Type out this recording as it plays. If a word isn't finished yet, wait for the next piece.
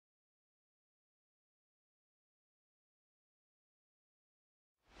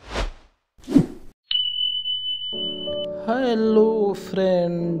Hello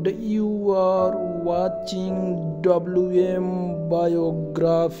friend, you are watching WM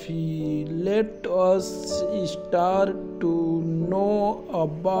Biography. Let us start to know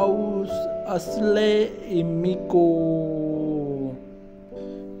about Emiko.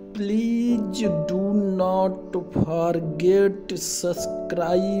 Please do not forget to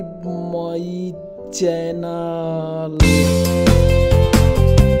subscribe my channel.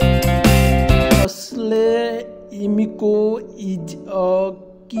 Emiko is a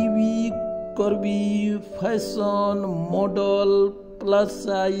kiwi curvy fashion model, plus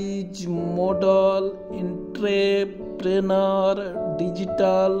size model, entrepreneur,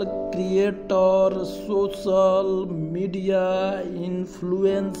 digital creator, social media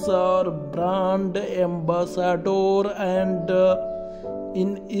influencer, brand ambassador, and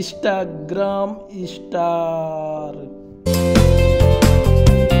Instagram star.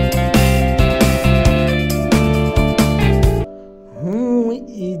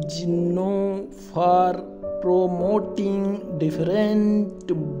 Is known for promoting different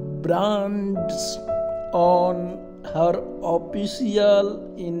brands on her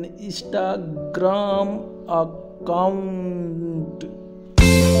official Instagram account.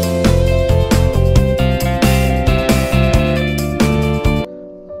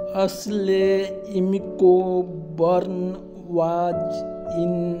 Emiko born was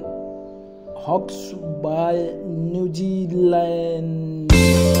in Hawke's Bay, New Zealand.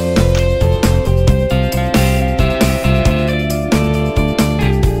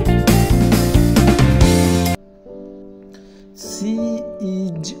 She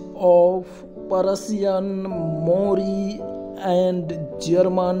is of Persian, Maori, and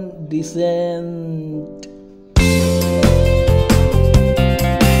German descent.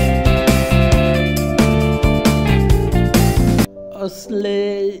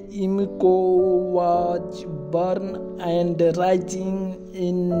 Emiko was born and rising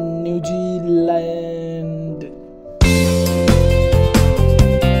in New Zealand.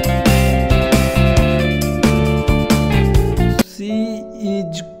 She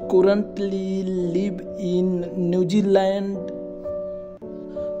is currently live in New Zealand.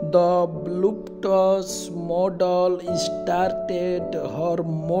 The Wallpapers model started her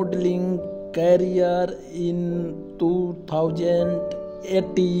modeling career in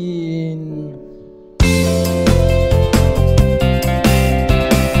 2018.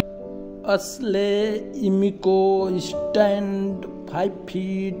 Emiko stand 5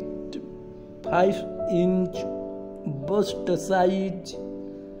 feet 5 inch, bust size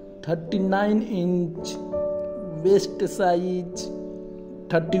 39 inch, waist size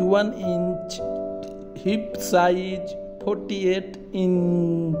 31 inch, hip size 48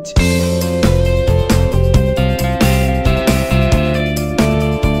 inch.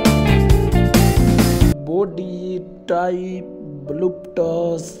 Body type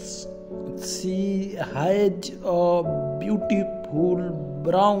Wallpapers. She has a beautiful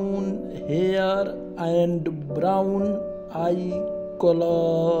brown hair and brown eye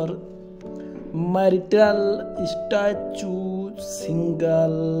color. Marital status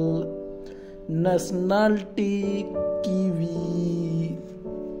single. Nationality kiwi.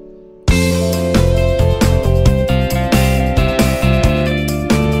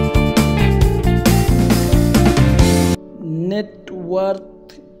 Net worth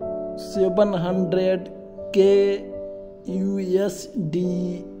 $700K USD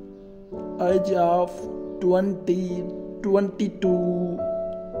as of 2022.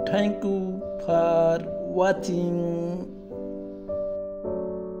 Thank you for watching.